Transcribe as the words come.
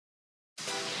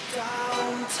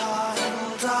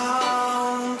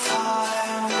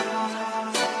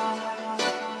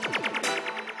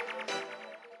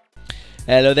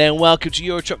Hello there and welcome to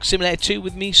Euro Truck Simulator 2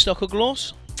 with me,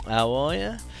 Stockoglaws. How are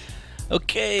ya?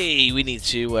 Okay, we need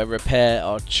to repair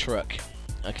our truck.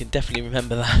 I can definitely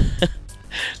remember that.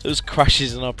 Those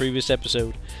crashes in our previous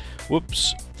episode.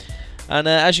 Whoops. And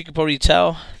as you can probably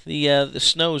tell, the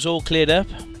snow's all cleared up.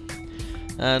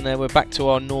 And we're back to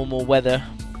our normal weather.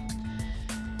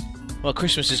 Well,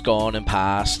 Christmas is gone and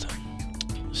past.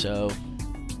 So,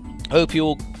 I hope you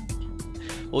all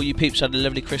you peeps had a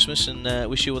lovely Christmas and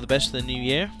wish you all the best for the new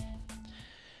year.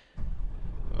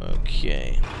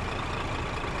 Okay.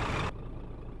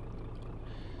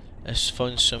 Let's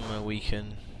find somewhere we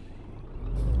can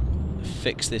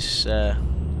fix this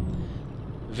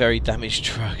very damaged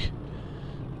truck.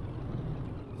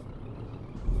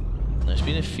 Now, it's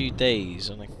been a few days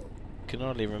and I can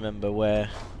hardly remember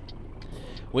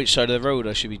which side of the road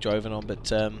I should be driving on, but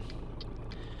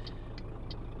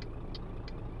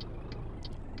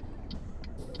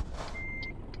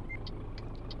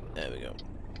there we go.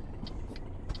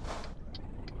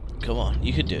 Come on,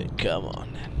 you can do it. Come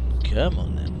on then. Come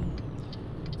on then.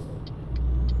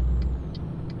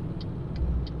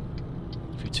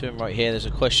 If we turn right here, there's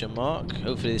a question mark.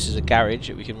 Hopefully this is a garage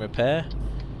that we can repair.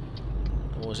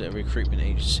 Or was it a recruitment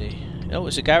agency? Oh,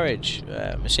 it's a garage.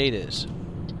 Mercedes.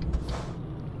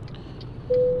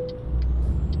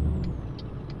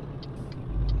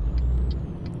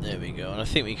 There we go. And I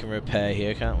think we can repair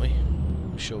here, can't we?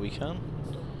 I'm sure we can.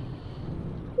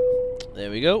 There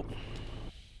we go.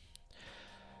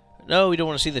 No, we don't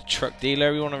want to see the truck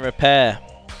dealer. We want to repair.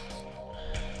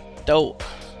 Don't.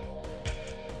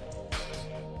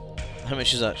 How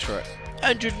much is that truck?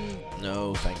 100.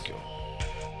 No, thank you.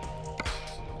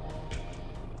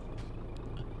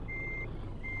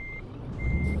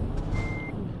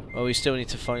 Well, we still need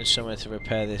to find somewhere to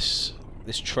repair this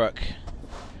truck.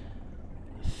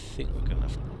 I think we're gonna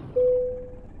have to.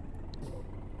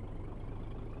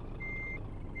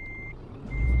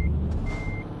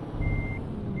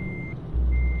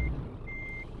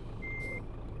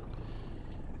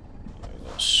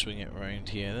 Swing it around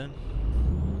here then.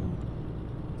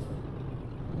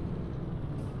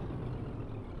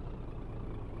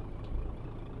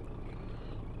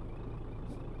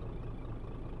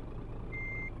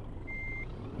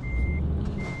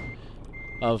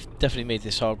 I've definitely made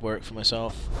this hard work for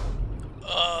myself.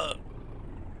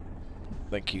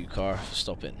 Thank you, car, for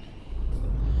stopping.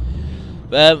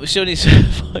 We still need to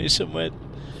find somewhere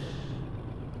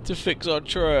to fix our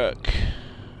truck.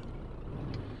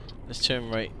 Let's turn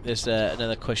right. There's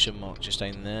another question mark just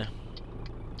down there.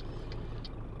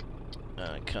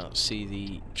 I can't see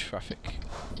the traffic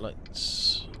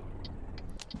lights.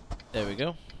 There we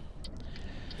go.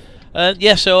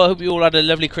 Yeah, so I hope you all had a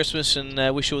lovely Christmas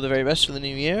and wish you all the very best for the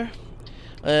new year.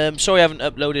 Sorry I haven't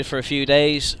uploaded for a few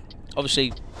days.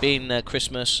 Obviously, being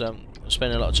Christmas, I'm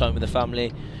spending a lot of time with the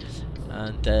family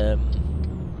and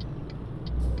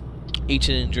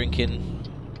eating and drinking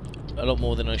a lot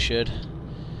more than I should.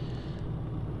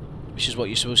 Which is what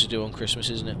you're supposed to do on Christmas,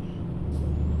 isn't it?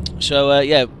 So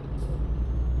yeah, I've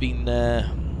been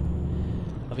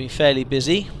fairly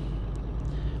busy.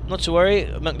 Not to worry,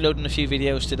 I'm uploading a few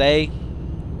videos today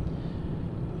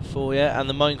for you, and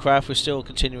the Minecraft, we're still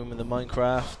continuing with the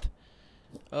Minecraft.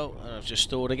 Oh, and I've just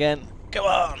stalled again. Come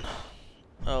on!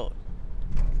 Oh.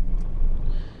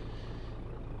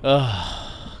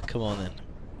 Oh, come on then.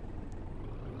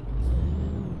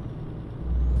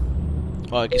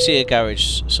 Oh, I can see a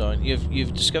garage sign.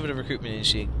 You've discovered a recruitment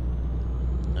agency.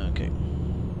 Okay.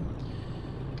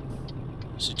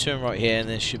 So turn right here and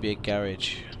there should be a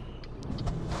garage.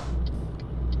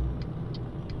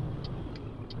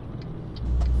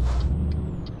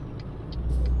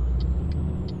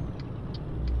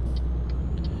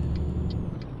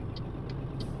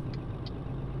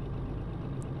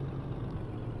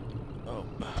 Oh,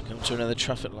 come to another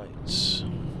traffic lights.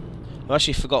 I've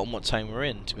actually forgotten what time we're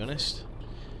in, to be honest.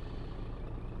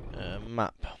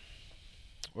 Map.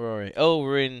 Where are we? Oh,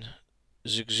 we're in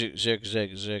Zigzin.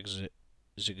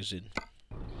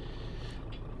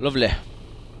 Lovely.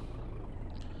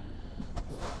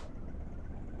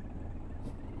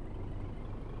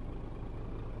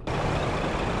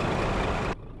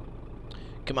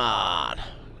 Come on.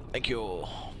 Thank you.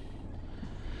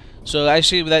 So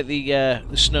actually, without the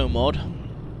snow mod,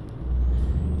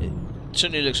 it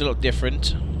certainly looks a lot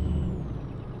different.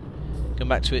 Come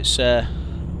back to its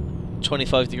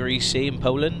 25 degrees C in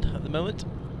Poland at the moment.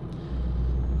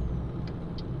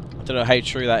 I don't know how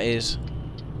true that is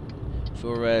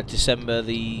for December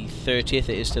the 30th.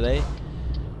 It is today.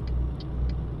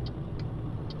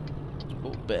 Oh,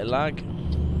 bit of lag.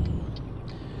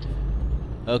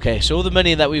 Okay, so all the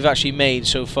money that we've actually made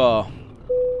so far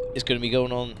is going to be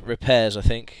going on repairs, I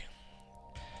think.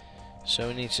 So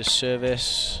we need to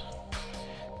service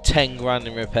 10 grand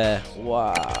in repair.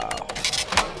 Wow.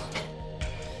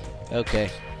 Okay.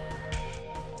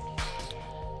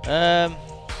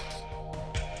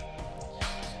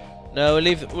 No, we'll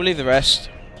leave the rest.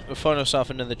 We'll find ourselves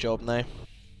another job now.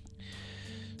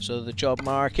 So the job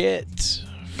market,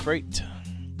 freight.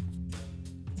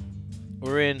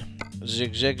 We're in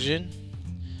Zigzagin.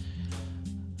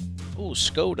 Oh,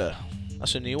 Skoda.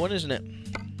 That's a new one, isn't it?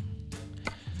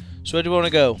 So where do we want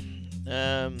to go?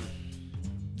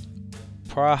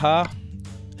 Praha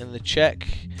in the Czech.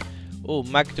 Oh,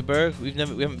 Magdeburg. We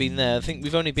haven't been there. I think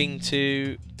we've only been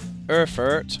to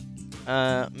Erfurt,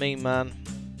 mainland,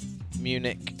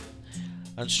 Munich,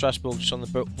 and Strasbourg, just on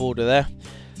the border there.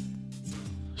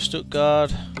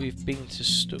 Stuttgart. We've been to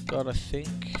Stuttgart, I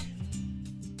think.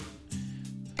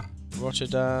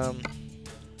 Rotterdam.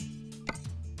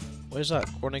 Where's that?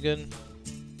 Groningen,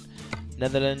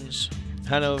 Netherlands,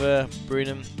 Hanover,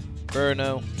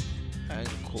 Brno, and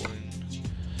Corn.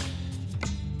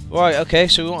 Right, okay,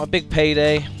 so we want a big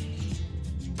payday.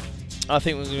 I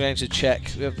think we're going to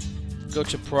check. We have go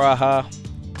to Praha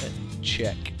and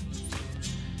check.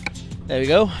 There we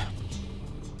go.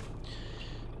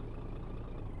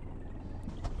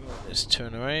 Let's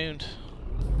turn around.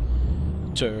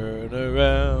 Turn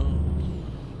around.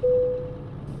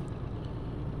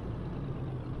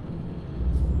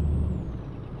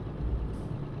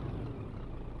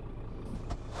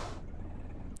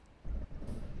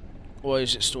 Why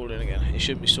is it stalling again? It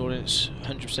shouldn't be stalling, it's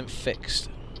 100% fixed.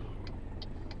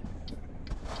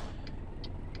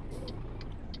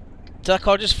 Did that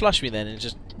car just flush me then and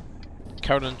just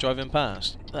carry on driving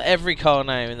past? Like every car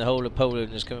now in the whole of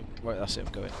Poland is coming. Right, that's it,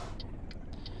 I'm going.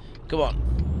 Come on.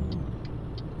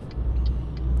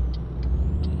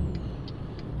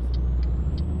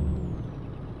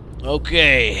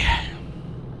 Okay.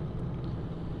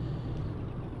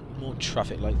 More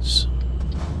traffic lights.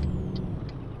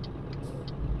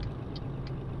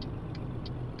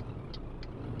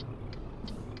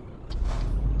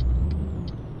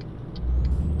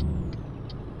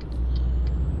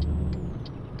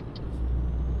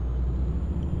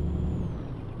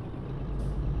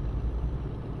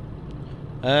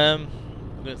 I'm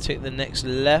going to take the next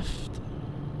left.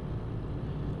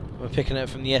 We're picking it up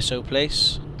from the SO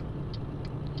place.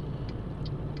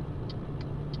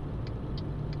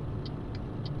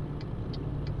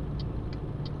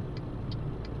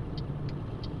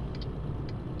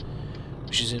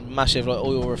 Which is a massive like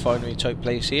oil refinery type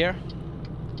place here.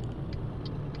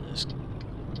 Let's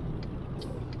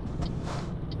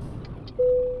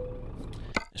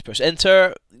press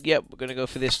enter. Yep, we're going to go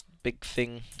for this big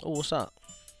thing. Oh, what's that?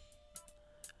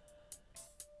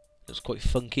 It's quite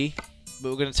funky,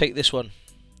 but we're going to take this one,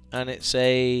 and it's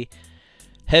a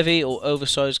heavy or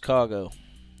oversized cargo.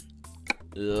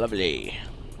 Lovely.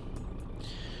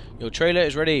 Your trailer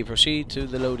is ready. Proceed to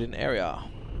the loading area.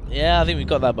 Yeah, I think we've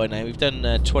got that by now. We've done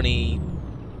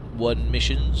 21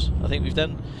 missions. I think we've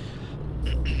done.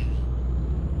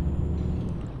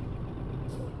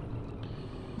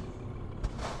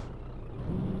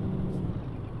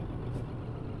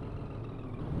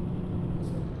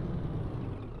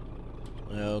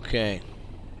 Okay.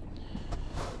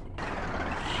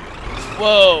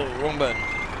 Whoa, wrong button.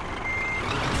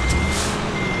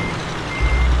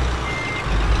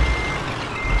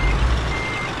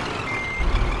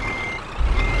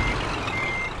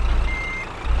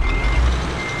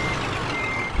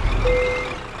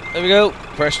 There we go.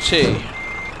 Press 2.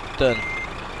 Done.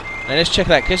 Now let's check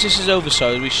that. Because this is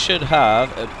oversized, we should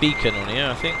have a beacon on here,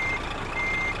 I think.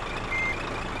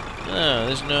 No,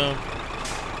 there's no...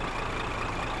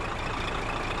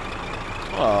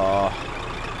 Aww.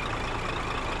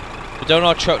 But don't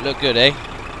our truck look good, eh?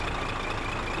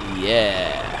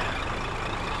 Yeah.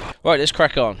 Right, let's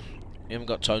crack on. We haven't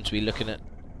got time to be looking at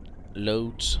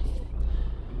loads.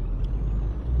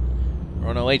 We're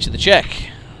on our way to the Czech.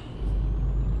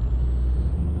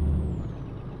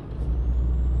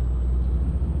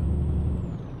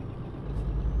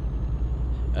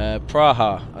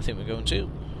 Praha, I think we're going to.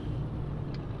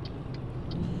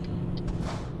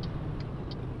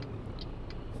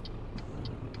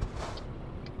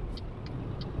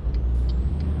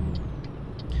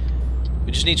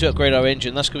 We just need to upgrade our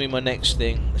engine. That's going to be my next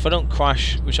thing. If I don't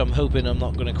crash, which I'm hoping I'm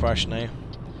not going to crash now,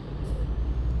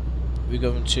 we're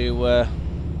going to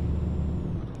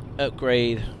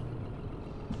upgrade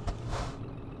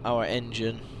our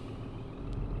engine.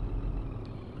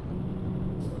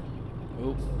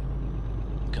 Oh,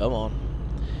 come on.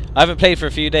 I haven't played for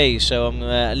a few days, so I'm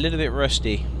a little bit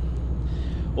rusty.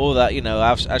 Or that, you know,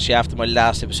 actually after my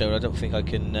last episode, I don't think I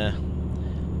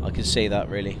can say that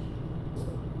really.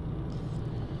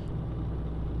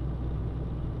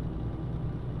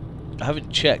 I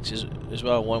haven't checked as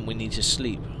well when we need to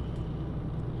sleep.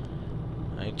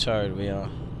 How tired we are.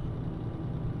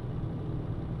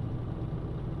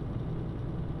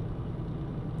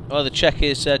 Well, the Czech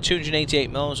is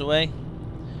 288 miles away.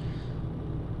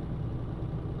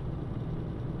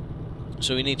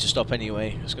 So we need to stop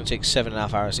anyway. It's going to take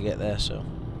 7.5 hours to get there, so.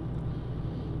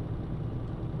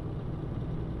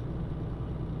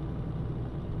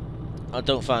 I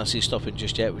don't fancy stopping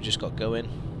just yet, we just got going.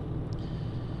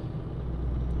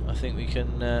 I think we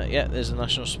can, yeah, there's the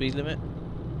national speed limit.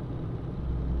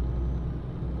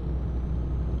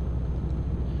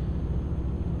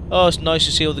 Oh, it's nice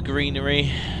to see all the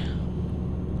greenery.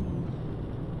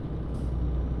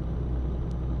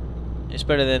 It's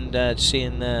better than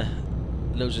seeing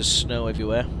loads of snow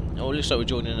everywhere. Oh, it looks like we're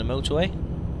joining a motorway,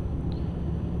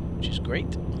 which is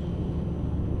great.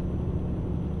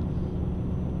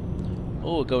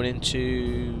 Oh, we're going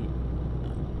into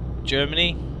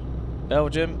Germany,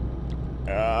 Belgium,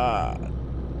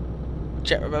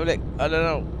 Czech Republic, I don't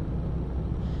know.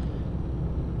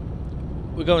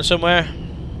 We're going somewhere.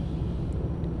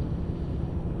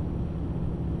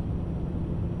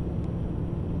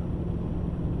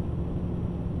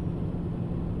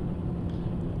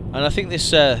 And I think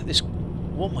this,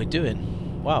 what am I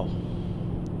doing? Wow.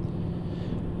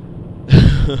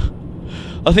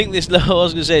 I think this load, I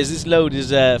was going to say, is this load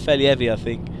is fairly heavy, I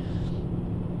think.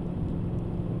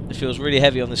 It feels really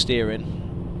heavy on the steering.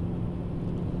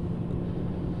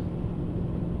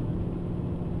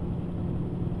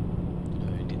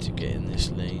 I need to get in this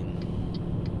lane.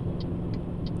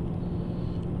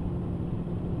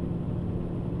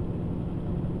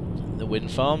 The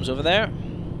wind farms over there.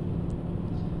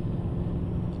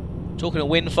 Talking of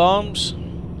wind farms,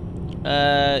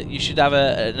 you should have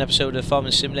an episode of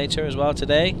Farming Simulator as well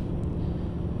today.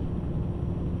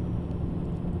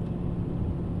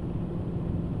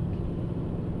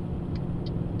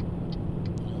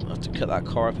 I'll have to cut that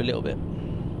car up a little bit.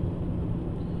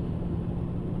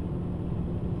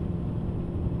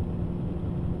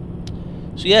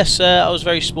 So yes, I was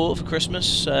very spoiled for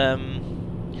Christmas.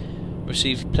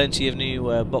 Received plenty of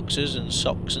new boxes and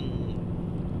socks and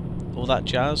all that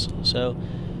jazz. So,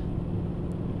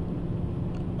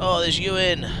 oh, there's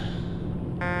Ewan.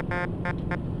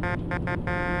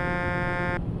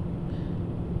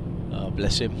 Oh,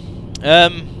 bless him.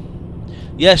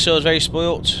 Yeah, so I was very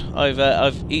spoilt.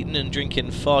 I've eaten and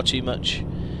drinking far too much,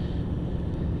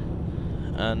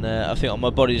 and I think my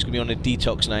body is going to be on a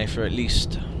detox now for at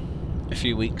least a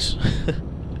few weeks.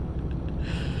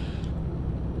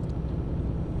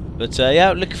 But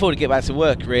yeah, looking forward to get back to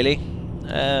work really.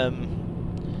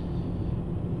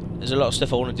 There's a lot of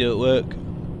stuff I want to do at work.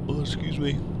 Oh, excuse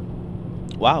me.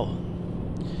 Wow.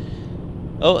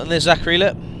 Oh, and there's Zachary.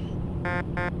 Look.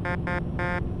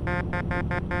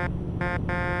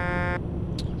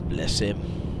 Bless him.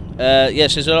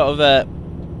 Yes, there's a lot of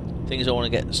things I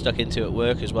want to get stuck into at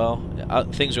work as well.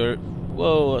 Things were...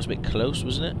 Whoa, that's a bit close,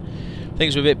 wasn't it?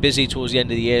 Things were a bit busy towards the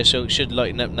end of the year, so it should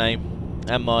lighten up now.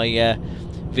 And my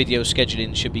video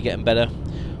scheduling should be getting better.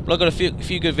 Well, I've got a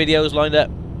few good videos lined up.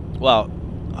 Well,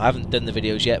 I haven't done the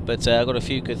videos yet, but I've got a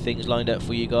few good things lined up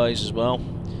for you guys as well.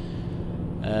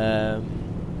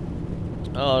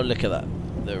 Oh, look at that.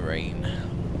 The rain.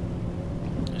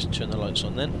 Let's turn the lights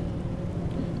on then.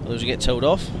 Otherwise we get told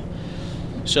off.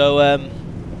 So,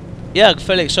 yeah, I'm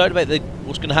fairly excited about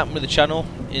what's going to happen with the channel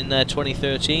in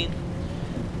 2013.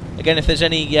 Again, if there's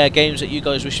any games that you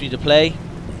guys wish me to play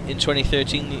in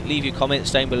 2013, leave your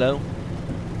comments down below.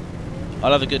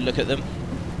 I'll have a good look at them.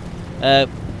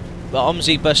 But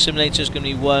OMSI Bus Simulator is going to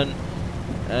be one.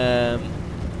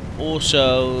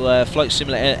 Also, Flight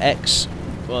Simulator X,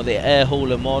 well, the Air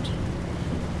Hauler mod.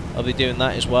 I'll be doing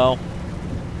that as well.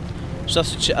 So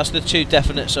that's the two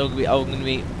definite. So I'm going to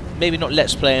be maybe not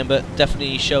let's playing, but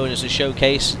definitely showing as a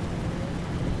showcase.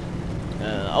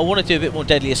 I want to do a bit more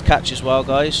Deadliest Catch as well,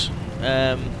 guys.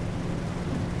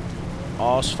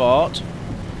 Arse fart.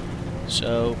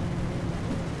 So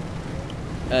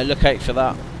look out for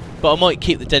that. But I might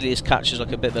keep the Deadliest Catch as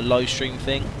like a bit of a live stream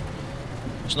thing.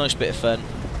 It's a nice bit of fun.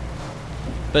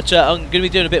 But I'm going to be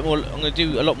doing a bit more. I'm going to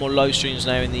do a lot more live streams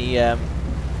now in the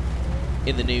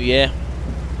new year.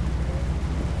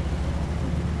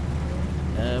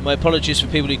 My apologies for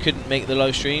people who couldn't make the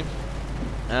live stream,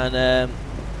 and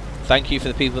thank you for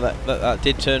the people that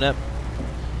did turn up.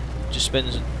 Just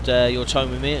spend your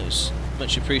time with me. It was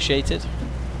much appreciated.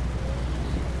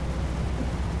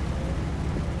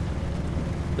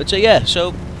 But yeah,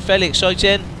 so fairly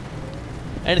exciting.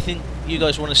 Anything you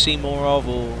guys want to see more of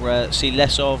or see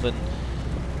less of, and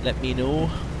let me know.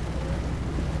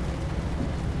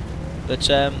 But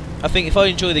I think if I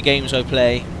enjoy the games I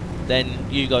play, then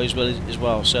you guys will as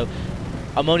well. So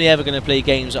I'm only ever going to play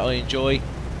games that I enjoy.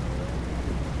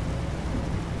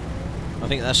 I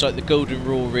think that's like the golden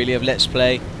rule really of Let's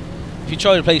Play. If you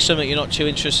try to play something you're not too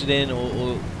interested in,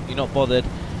 or you're not bothered,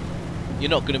 you're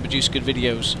not going to produce good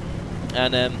videos.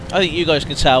 And I think you guys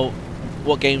can tell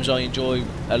what games I enjoy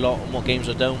a lot and what games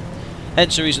I don't.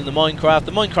 Hence the reason the Minecraft.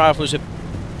 The Minecraft was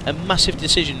a massive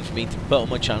decision for me to put on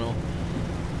my channel.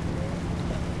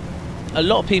 A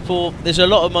lot of people, there's a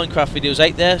lot of Minecraft videos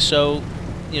out there, so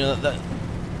you know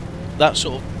that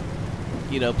sort of,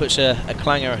 you know, puts a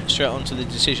clanger straight onto the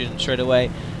decision straight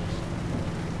away.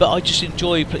 But I just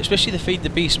enjoy, especially the Feed the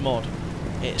Beast mod.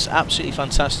 It's absolutely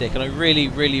fantastic, and I really,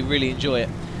 really, really enjoy it.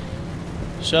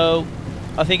 So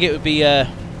I think it would be a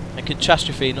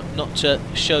catastrophe not to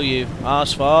show you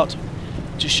Arsfart,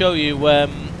 to show you the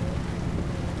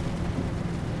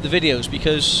videos,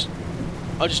 because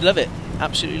I just love it,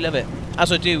 absolutely love it,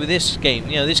 as I do with this game.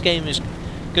 You know, this game is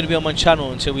going to be on my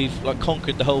channel until we've like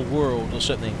conquered the whole world or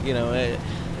something. You know,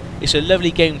 it's a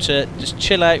lovely game to just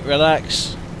chill out,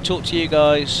 relax, talk to you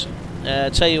guys,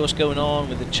 tell you what's going on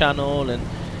with the channel. And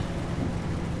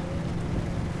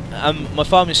my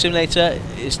farming simulator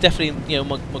is definitely, you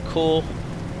know, my core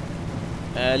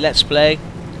Let's Play.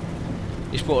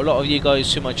 It's brought a lot of you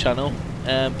guys to my channel,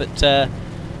 but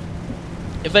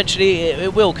eventually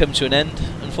it will come to an end.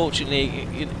 Unfortunately,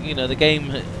 you know, the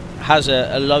game has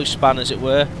a lifespan, as it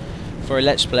were, for a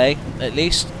Let's Play at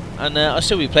least, and I'll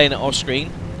still be playing it off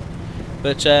screen.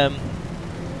 But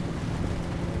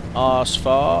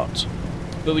Arsfart.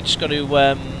 But we just got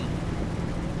to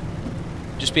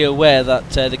just be aware that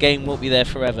the game won't be there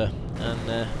forever,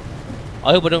 and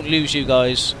I hope I don't lose you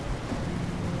guys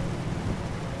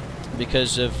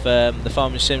because of the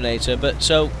farming simulator. But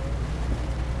so,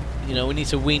 you know, we need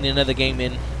to wean another game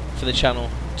in for the channel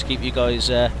to keep you guys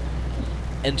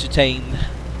entertained.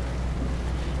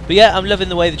 But yeah, I'm loving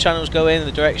the way the channel's going,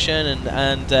 the direction,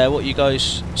 and what you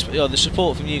guys, you know, the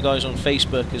support from you guys on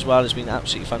Facebook as well has been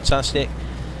absolutely fantastic.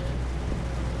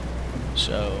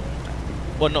 So,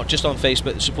 well, not just on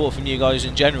Facebook, the support from you guys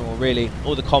in general, really.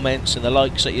 All the comments and the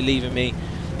likes that you're leaving me,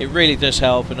 it really does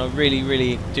help, and I really,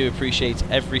 really do appreciate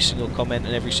every single comment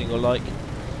and every single like.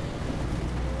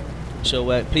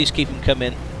 So please keep them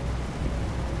coming.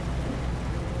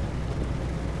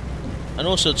 And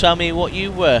also tell me what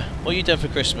you done for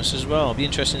Christmas as well. It'll be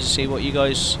interesting to see what you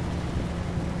guys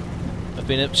have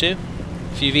been up to.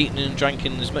 If you've eaten and drank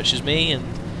as much as me, and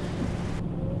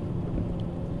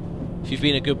if you've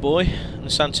been a good boy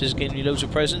and Santa's giving you loads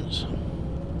of presents.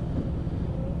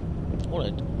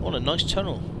 What a nice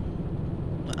tunnel.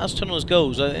 As tunnel as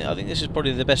goes, I think this is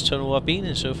probably the best tunnel I've been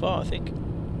in so far, I think.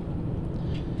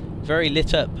 Very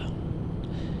lit up.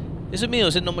 Is it me, or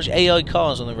is there not much AI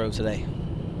cars on the road today?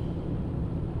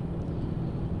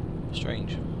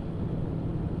 Strange.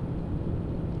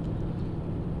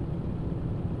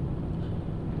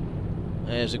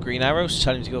 There's a green arrow to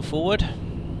tell him to go forward.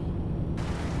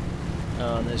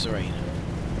 Oh, and there's the rain.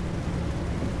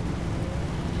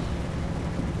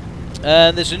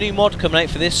 There's a new mod coming out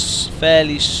for this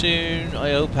fairly soon.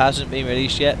 I hope it hasn't been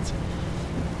released yet,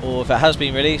 or if it has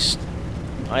been released,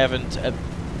 I haven't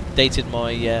updated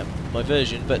my my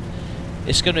version. But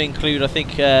it's going to include, I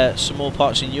think, some more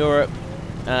parts in Europe.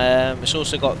 It's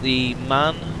also got the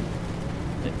man,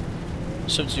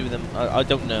 something to do with them. I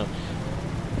don't know.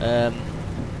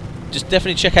 Just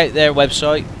definitely check out their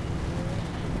website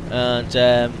and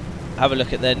have a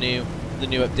look at the new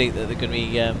update that they're going to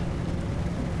be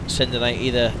sending out.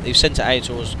 Either they've sent it out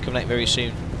or it's coming out very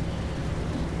soon.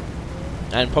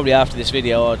 And probably after this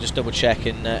video, I'll just double check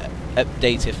and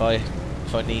update if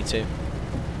I need to.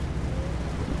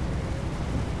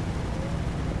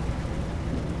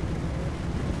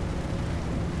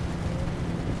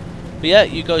 But yeah,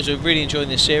 you guys are really enjoying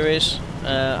this series.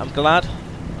 I'm glad.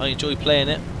 I enjoy playing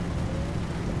it.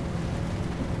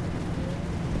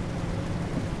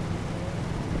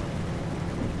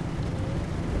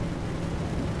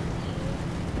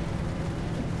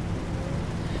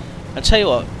 I tell you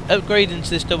what, upgrading to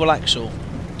this double axle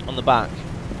on the back,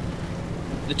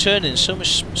 the turning is so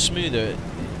much smoother.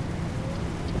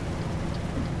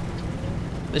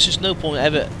 There's just no point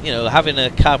ever, you know, having a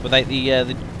cab without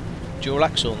the dual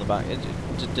axle on the back. It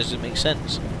doesn't make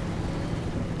sense.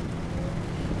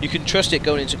 You can trust it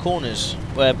going into corners,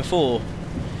 where before,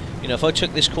 you know, if I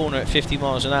took this corner at 50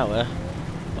 miles an hour,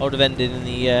 I would have ended in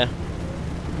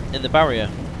the barrier.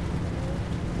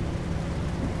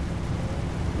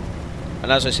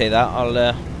 And as I say that,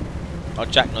 I'll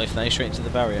jackknife now straight into the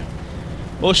barrier.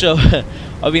 Also,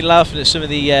 I've been laughing at some of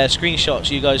the screenshots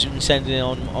you guys have been sending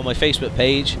on my Facebook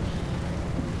page.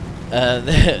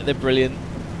 They're brilliant.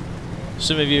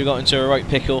 Some of you got into a right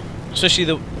pickle, especially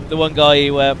the one guy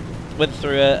who went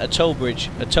through a toll bridge,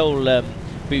 a toll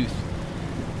booth,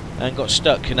 and got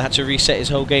stuck and had to reset his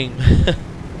whole game.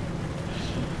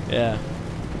 Yeah.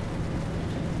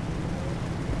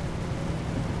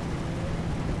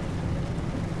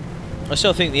 I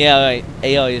still think the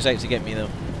AI is out to get me though.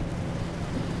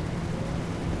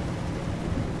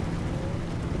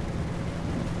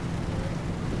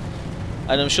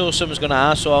 And I'm sure someone's going to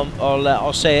ask, so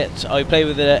I'll say it. I play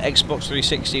with the Xbox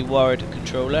 360 wired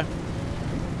controller.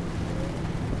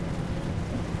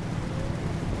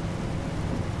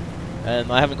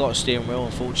 I haven't got a steering wheel,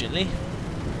 unfortunately.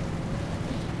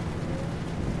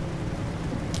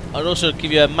 I'd also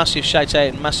give you a massive shout out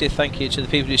and massive thank you to the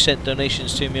people who sent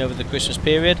donations to me over the Christmas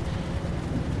period.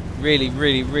 Really,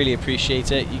 really, really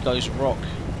appreciate it. You guys rock.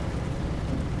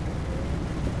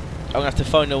 I'm going to have to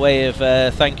find a way of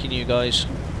thanking you guys.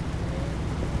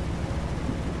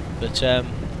 But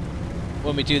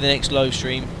when we do the next live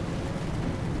stream,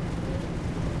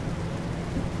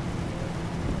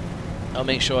 I'll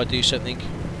make sure I do something.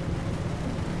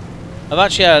 I've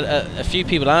actually had a few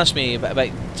people ask me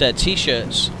about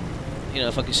t-shirts. You know,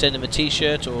 if I could send them a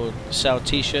t-shirt or sell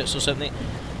t-shirts or something.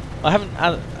 I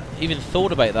haven't even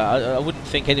thought about that. I wouldn't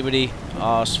think anybody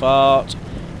Asphalt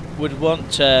would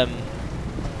want a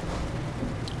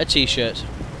t-shirt.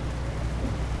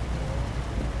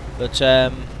 But I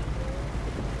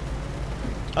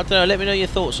don't know, let me know your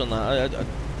thoughts on that.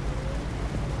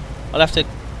 I'll have to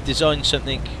design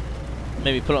something,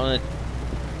 maybe put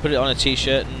it on a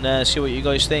t-shirt and see what you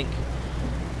guys think.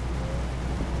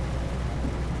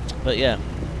 But yeah,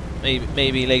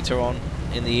 maybe later on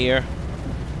in the year.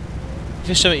 If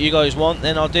it's something you guys want,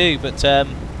 then I'll do. But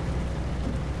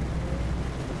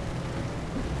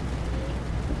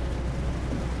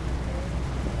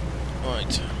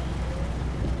right,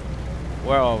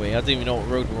 where are we? I don't even know what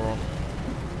road we're on.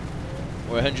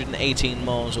 We're 118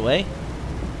 miles away.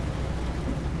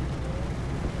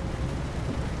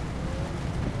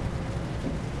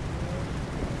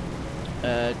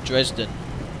 Dresden.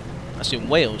 That's in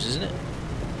Wales, isn't it?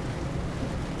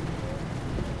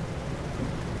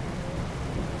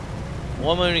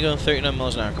 Why am I only going 39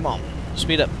 miles an hour? Come on,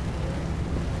 speed up.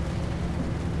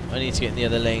 I need to get in the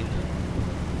other lane.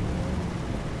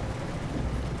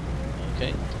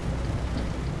 Okay.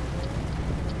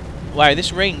 Wow,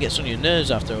 this rain gets on your nerves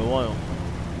after a while.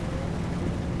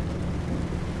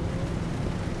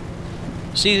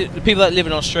 See, the people that live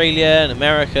in Australia and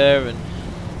America and,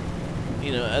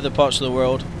 you know, other parts of the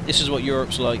world, this is what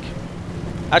Europe's like.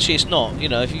 Actually, it's not. You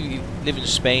know, if you live in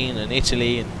Spain and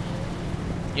Italy and,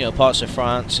 you know, parts of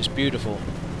France, it's beautiful.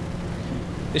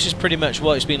 This is pretty much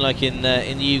what it's been like in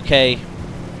the UK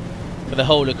for the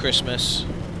whole of Christmas.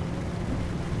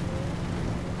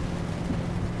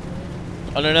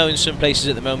 I don't know, in some places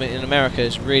at the moment in America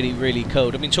it's really, really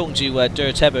cold. I've been talking to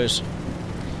Dirt Ebbers,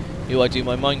 who I do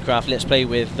my Minecraft Let's Play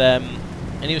with, and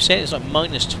he was saying it's like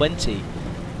 -20,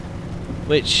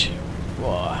 which,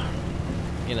 whoa,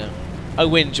 you know, I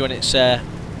whinge when it's -2,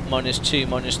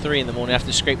 -3 in the morning. I have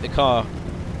to scrape the car.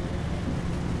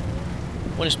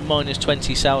 When it's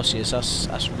 -20 Celsius,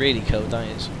 that's really cold, that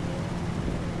is.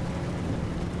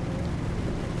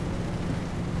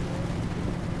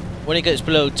 When it gets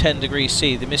below 10 degrees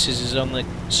C, the missus is on the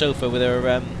sofa with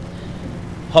her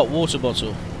hot water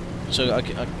bottle. So I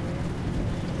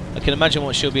can imagine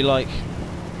what she'll be like.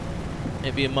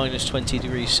 It'd be a -20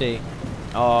 degrees C.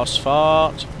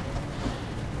 Asphalt.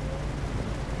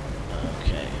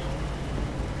 Okay.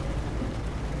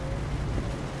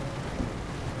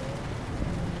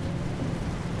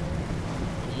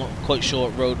 I'm not quite sure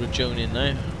what road we're joining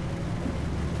now.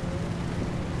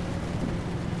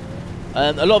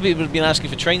 A lot of people have been asking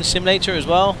for Train Simulator as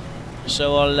well,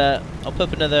 so I'll put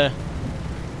up another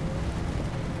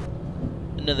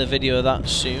video of that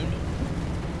soon.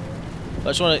 But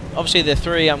I just want to, obviously the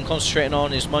three I'm concentrating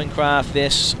on is Minecraft,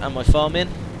 this, and my farming.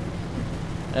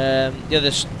 The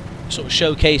other sort of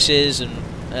showcases and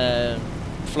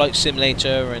Flight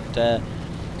Simulator and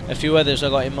a few others I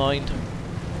got in mind.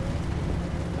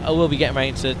 I will be getting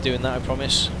around to doing that, I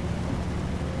promise.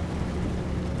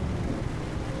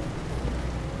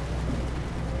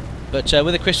 But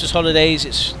with the Christmas holidays,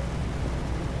 it's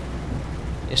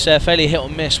fairly hit or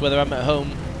miss whether I'm at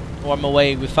home or I'm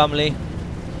away with family.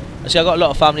 I see I've got a lot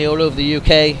of family all over the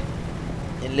UK,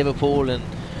 in Liverpool and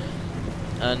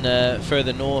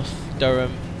further north,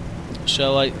 Durham.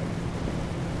 So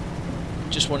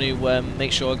Just want to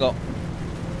make sure I got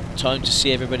time to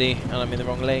see everybody and I'm in the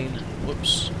wrong lane.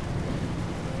 Whoops.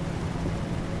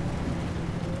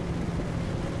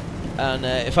 And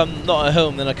if I'm not at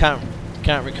home, then I can't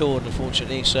record,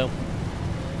 unfortunately. So,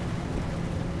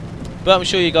 but I'm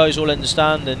sure you guys all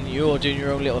understand, and you're all doing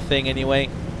your own little thing anyway.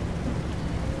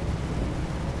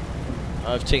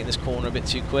 I've taken this corner a bit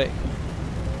too quick.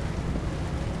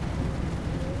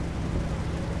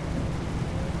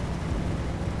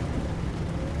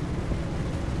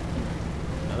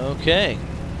 Okay.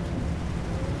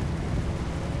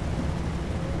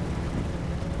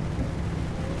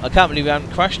 I can't believe we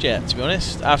haven't crashed yet, to be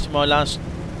honest, after my last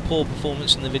poor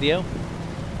performance in the video.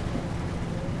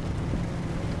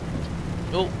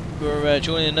 Oh, we're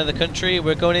joining another country.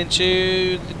 We're going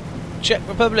into the Czech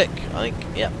Republic, I think.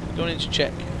 Yep, going into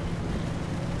Czech.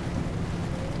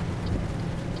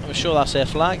 I'm sure that's their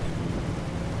flag.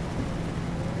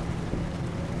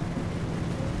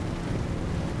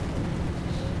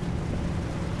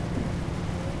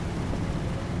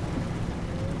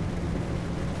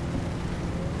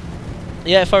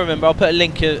 Yeah, if I remember, I'll put a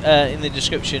link in the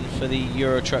description for the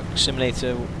Euro Truck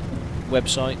Simulator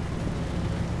website,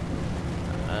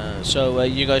 so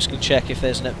you guys can check if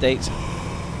there's an update.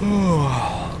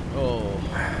 Oh,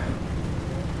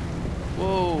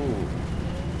 whoa!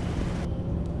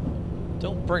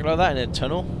 Don't brake like that in a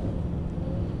tunnel.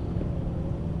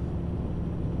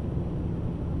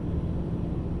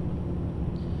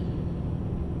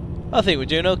 I think we're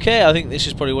doing okay. I think this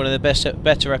is probably one of the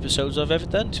better episodes I've ever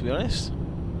done, to be honest.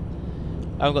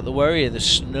 I haven't got the worry of the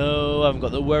snow. I haven't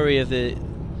got the worry of the,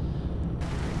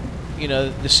 you know,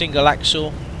 the single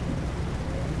axle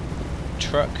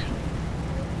truck.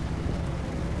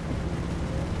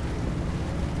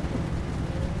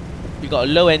 We've got a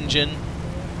low engine,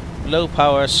 low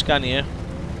power Scania,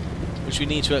 which we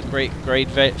need to upgrade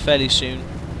fairly soon.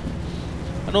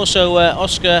 And also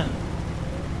Oscar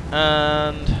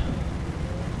and...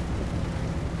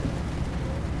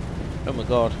 oh my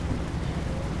god,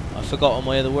 I forgot on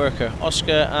my other worker.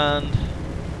 Oscar and...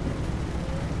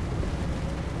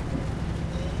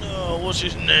 no, what's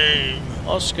his name?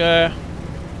 Oscar.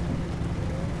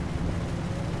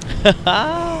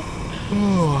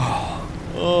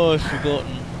 Oh, I've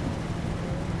forgotten.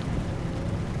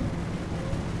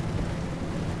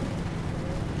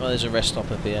 Oh, there's a rest stop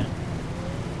up here.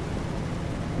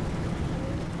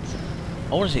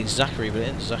 I want to say Zachary, but it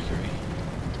isn't Zachary.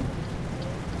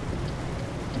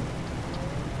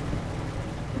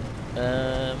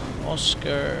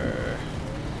 Oscar.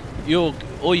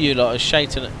 All you lot are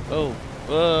shouting at. Oh.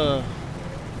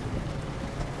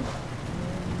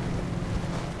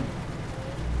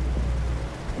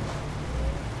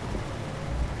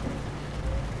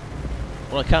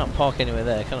 Well, I can't park anywhere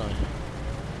there, can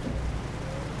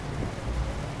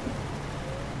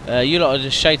I? You lot are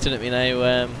just shouting at me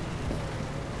now,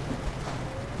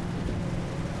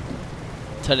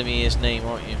 telling me his name,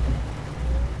 aren't you?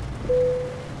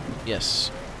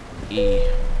 Yes. E.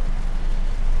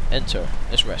 Enter.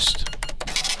 Let's rest.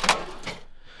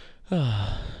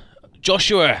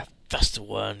 Joshua! That's the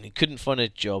one. He couldn't find a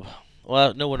job.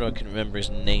 Well, no wonder I couldn't remember his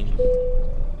name.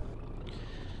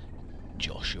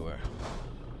 Joshua.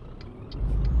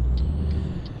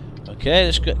 Okay,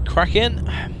 let's get cracking.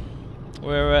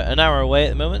 We're an hour away at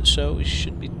the moment, so we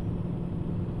shouldn't be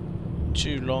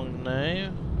too long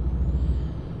now.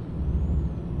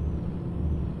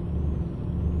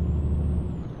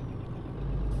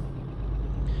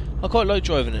 I quite like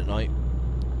driving at night.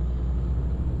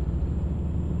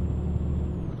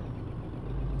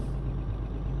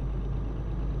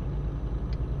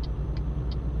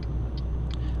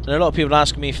 And a lot of people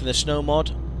asking me for the snow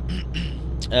mod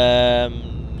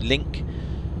link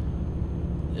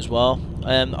as well.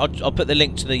 I'll put the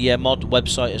link to the mod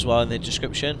website as well in the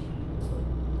description.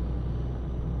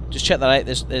 Just check that out.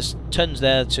 There's tons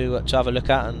there to have a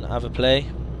look at and have a play.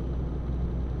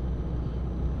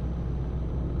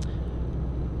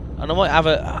 And I might have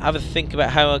a think about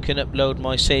how I can upload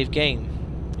my save game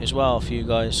as well for you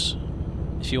guys,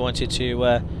 if you wanted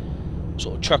to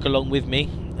sort of truck along with me,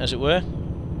 as it were.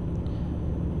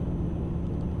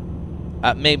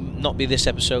 May not be this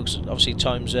episode, because obviously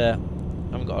time's I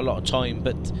haven't got a lot of time,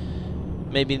 but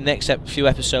maybe in the next few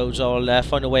episodes I'll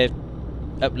find a way of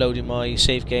uploading my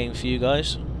save game for you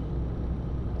guys.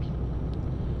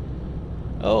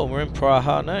 Oh, we're in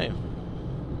Praha now.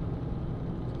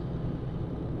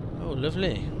 Oh,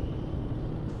 lovely.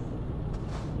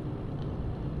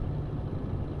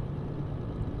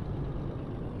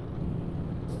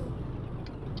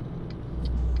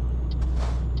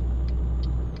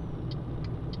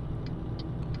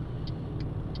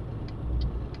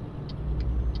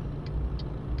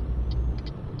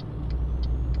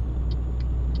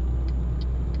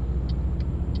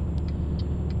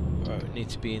 Right, we need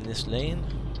to be in this lane.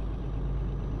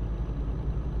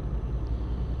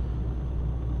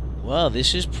 Well,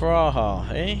 this is Praha,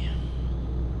 eh?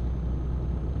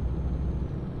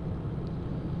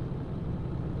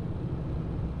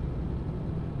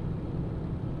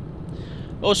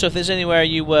 Also, if there's anywhere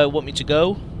you want me to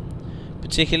go,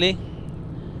 particularly,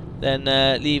 then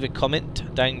leave a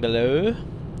comment down below.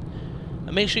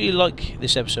 And make sure you like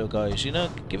this episode, guys. You know,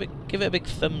 give it a big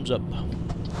thumbs up.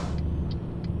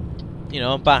 You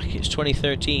know, I'm back. It's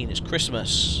 2013. It's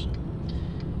Christmas.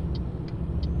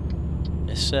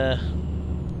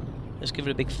 Let's give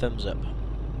it a big thumbs up.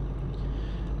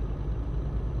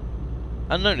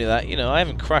 And not only that, you know, I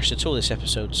haven't crashed at all this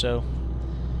episode, so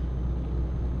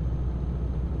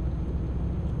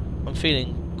I'm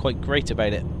feeling quite great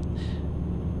about it.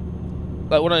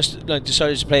 Like when I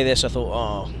decided to play this, I thought,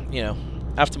 oh, you know,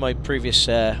 after my previous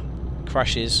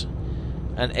crashes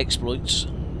and exploits,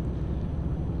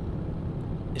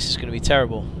 this is going to be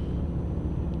terrible.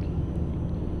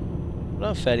 But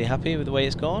I'm fairly happy with the way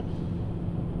it's gone.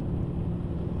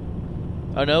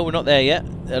 Oh no, we're not there yet.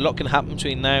 A lot can happen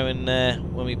between now and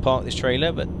when we park this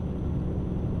trailer, but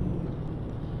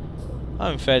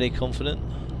I'm fairly confident.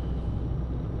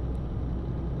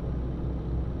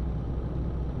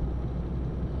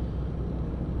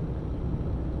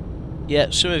 Yeah,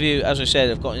 some of you, as I said,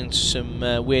 have got into some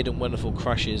weird and wonderful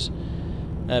crashes,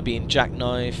 being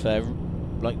jackknife,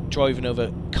 like driving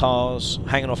over cars,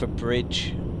 hanging off a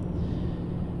bridge.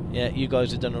 Yeah, you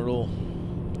guys have done it all.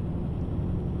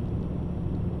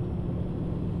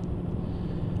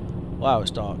 Wow,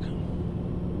 it's dark.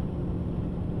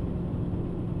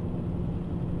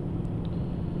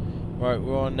 Right,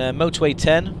 we're on motorway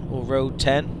 10, or road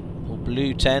 10, or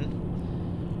blue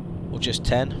 10, or just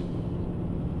 10.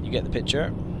 You get the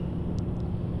picture.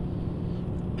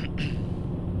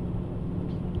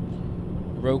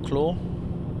 Roadclaw.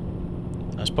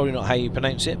 That's probably not how you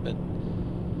pronounce it, but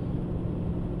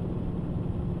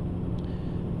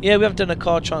yeah, we haven't done a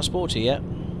car transporter yet.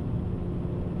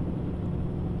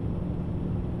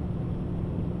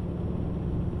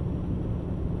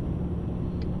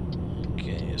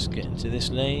 Okay, let's get into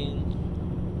this lane.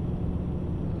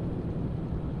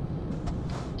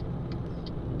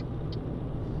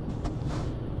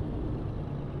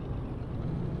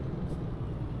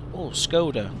 Oh,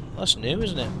 Skoda. That's new,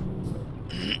 isn't it?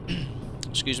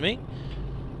 Excuse me.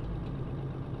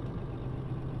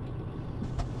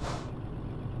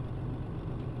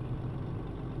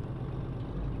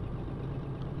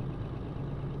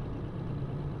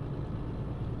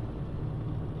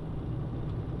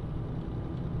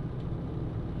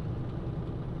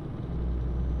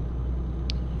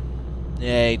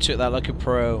 Yeah, he took that like a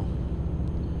pro.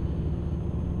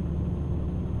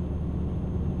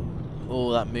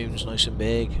 Oh, that moon's nice and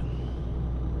big.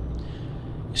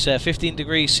 It's 15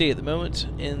 degrees C at the moment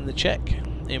in the Czech,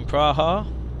 in Praha.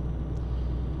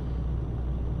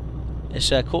 It's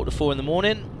 3:45 in the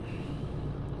morning.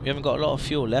 We haven't got a lot of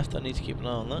fuel left. I need to keep an eye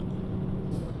on that.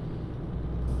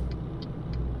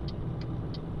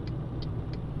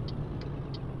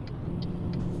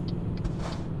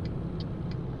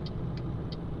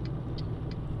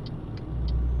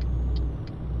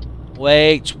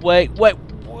 Wait, what?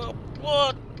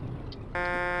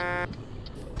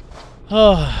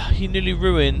 Oh, he nearly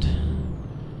ruined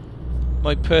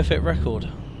my perfect record.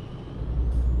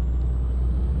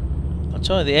 I'll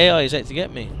tell you, the AI is out to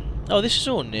get me. Oh, this is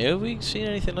all new. Have we seen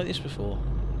anything like this before?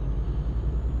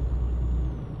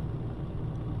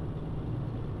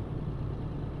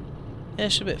 Yeah,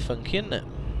 it's a bit funky, isn't it?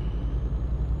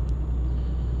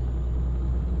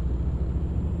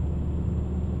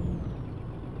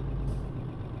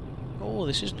 Oh,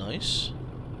 this is nice.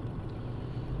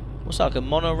 What's that, like a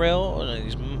monorail? Oh, no,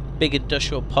 these big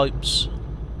industrial pipes.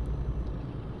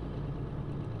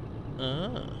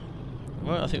 Ah.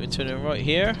 Right, I think we're turning right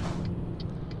here.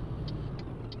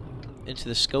 Into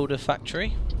the Skoda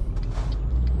factory.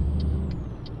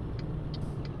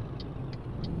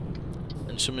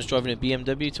 And someone's driving a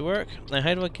BMW to work. Now,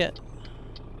 how do I get...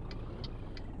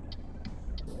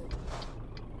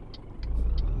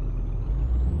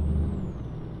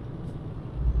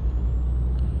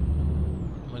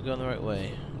 going the right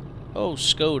way. Oh,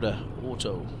 Skoda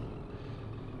Auto.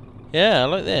 Yeah, I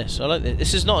like this. I like this.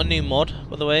 This is not a new mod,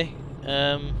 by the way.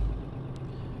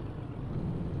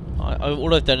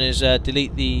 All I've done is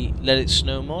delete the Let It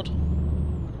Snow mod.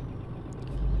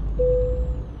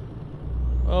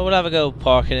 Oh, we'll have a go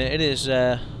parking it. It is.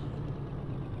 After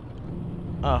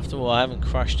all, I haven't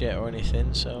crashed yet or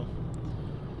anything, so.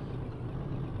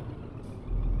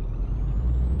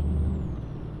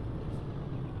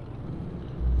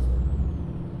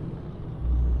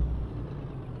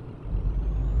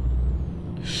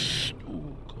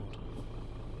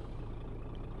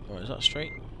 that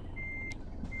straight?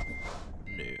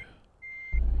 No.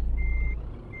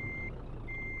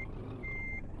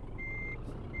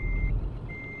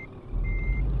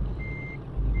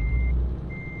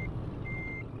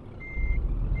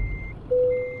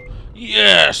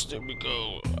 Yes, there we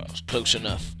go. That's close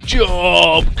enough.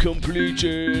 Job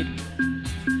completed.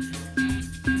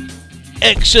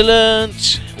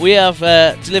 Excellent. We have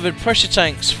delivered pressure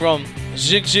tanks from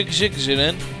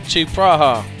Zigzigzigzinen to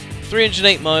Praha.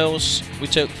 308 miles. We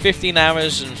took 15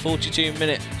 hours and 42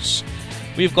 minutes.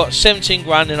 We've got 17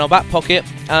 grand in our back pocket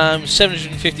and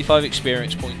 755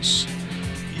 experience points.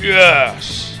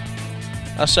 Yes.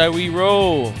 That's how we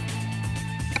roll.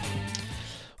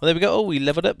 Well, there we go. Oh, we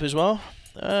leveled up as well.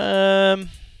 I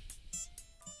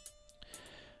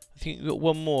think we've got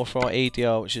one more for our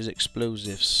ADR, which is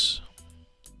explosives.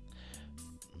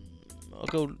 I'll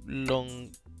go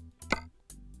long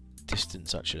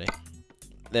distance, actually.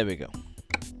 There we go.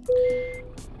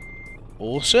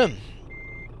 Awesome.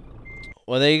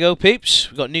 Well, there you go, peeps.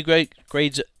 We've got new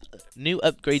upgrades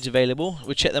available.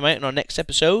 We'll check them out in our next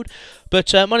episode.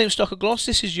 But my name is Stockoglaws.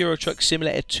 This is Euro Truck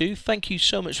Simulator 2. Thank you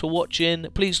so much for watching.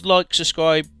 Please like,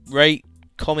 subscribe, rate,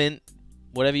 comment,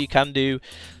 whatever you can do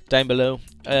down below.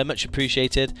 Much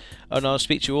appreciated. And I'll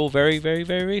speak to you all very, very,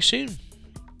 very, very soon.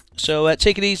 So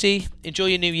take it easy. Enjoy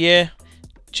your new year.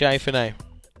 Ciao for now.